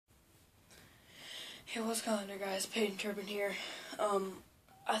Hey, what's going on there, guys? Payton Turpen here.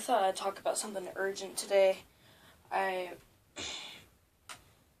 I thought I'd talk about something urgent today. I've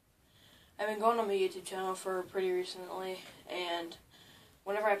been going on my YouTube channel for pretty recently, and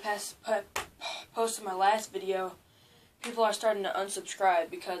whenever I posted my last video, people are starting to unsubscribe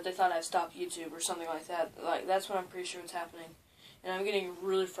because they thought I stopped YouTube or something like that. Like, that's what I'm pretty sure is happening, and I'm getting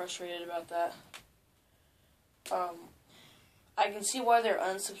really frustrated about that. I can see why they're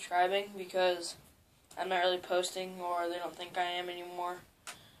unsubscribing because I'm not really posting, or they don't think I am anymore.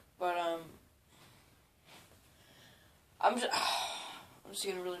 But I'm just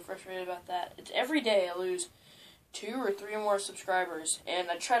getting really frustrated about that. It's every day I lose 2 or 3 more subscribers, and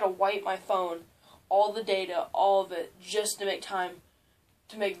I try to wipe my phone, all the data, all of it, just to make time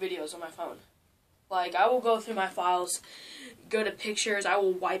to make videos on my phone. Like, I will go through my files, go to pictures, I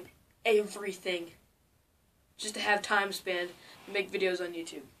will wipe everything just to have time span to make videos on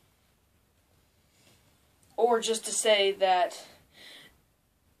YouTube. Or just to say that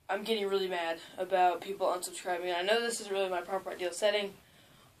I'm getting really mad about people unsubscribing. I know this is really my proper ideal setting,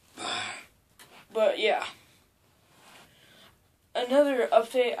 but yeah. Another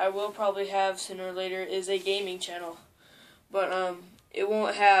update I will probably have sooner or later is a gaming channel, but it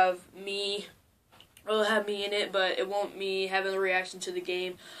won't have me. It'll have me in it, but it won't me having the reaction to the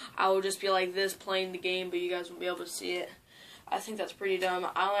game. I will just be like this playing the game, but you guys won't be able to see it. I think that's pretty dumb.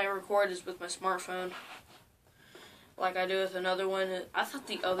 All I record is with my smartphone, like I do with another one. I thought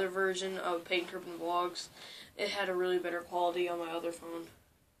the other version of Payton Turpen Vlogs, it had a really better quality on my other phone.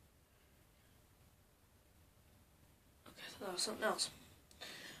 Okay, I thought that was something else.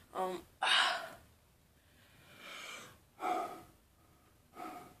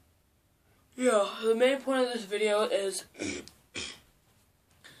 Yeah, the main point of this video is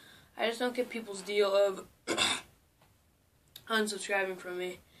I just don't get people's deal of unsubscribing from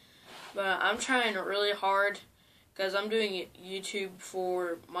me. But I'm trying really hard because I'm doing YouTube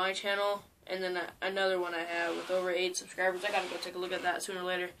for my channel, and then another one I have with over 8 subscribers. I gotta go take a look at that sooner or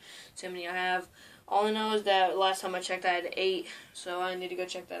later, see how many I have. All I know is that last time I checked I had 8, so I need to go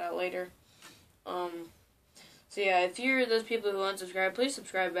check that out later. So yeah, if you're those people who unsubscribe, please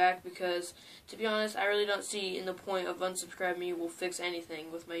subscribe back, because to be honest, I really don't see in the point of unsubscribing me will fix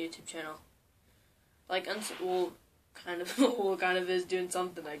anything with my YouTube channel. Like, kind of is doing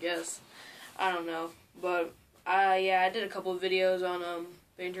something, I guess. I don't know, but yeah, I did a couple of videos on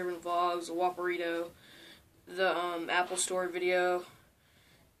Payton Turpen Vlogs, the Whopperito, the Apple Store video,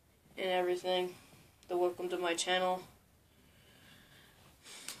 and everything. The welcome to my channel.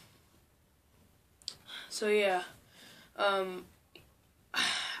 So yeah, I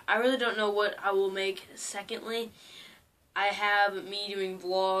really don't know what I will make secondly. I have me doing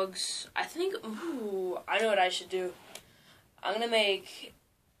vlogs. I think, I know what I should do. I'm going to make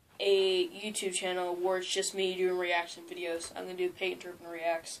a YouTube channel where it's just me doing reaction videos. I'm going to do Payton Turpen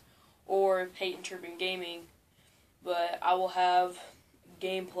Reacts or Payton Turpen Gaming, but I will have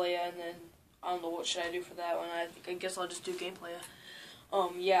gameplay, and then I don't know what should I do for that one. I guess I'll just do gameplay.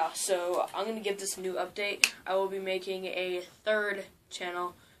 Yeah, so I'm going to give this a new update. I will be making a 3rd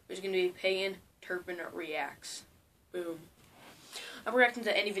channel, which is going to be Payton Turpen Reacts. Boom. I'm reacting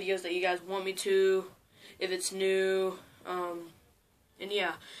to any videos that you guys want me to, if it's new, and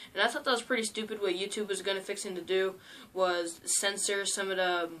yeah. And I thought that was pretty stupid. What YouTube was going to fix him to do was censor some of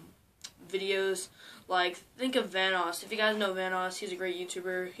the videos. Like, think of Vanoss. If you guys know Vanoss, he's a great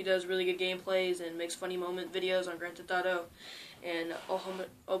YouTuber. He does really good gameplays and makes funny moment videos on Grand Theft Auto and a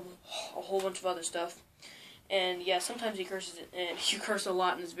whole bunch of other stuff. And yeah, sometimes he curses, and he curses a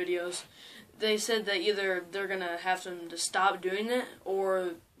lot in his videos. They said that either they're going to have him to stop doing it,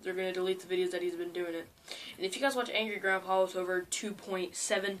 or they're going to delete the videos that he's been doing it. And if you guys watch Angry Grandpa with over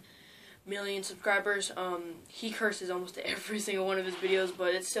 2.7 million subscribers, he curses almost every single one of his videos,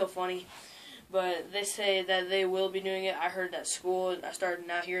 but it's still funny. But they say that they will be doing it. I heard it at school, and I started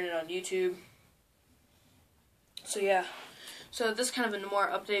now hearing it on YouTube. So yeah. So this is kind of a more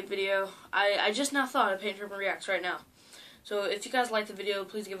update video. I just now thought of Payton Turpen Reacts right now. So if you guys like the video,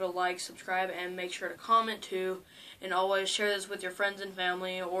 please give it a like, subscribe, and make sure to comment too. And always share this with your friends and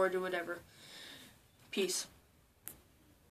family, or do whatever. Peace.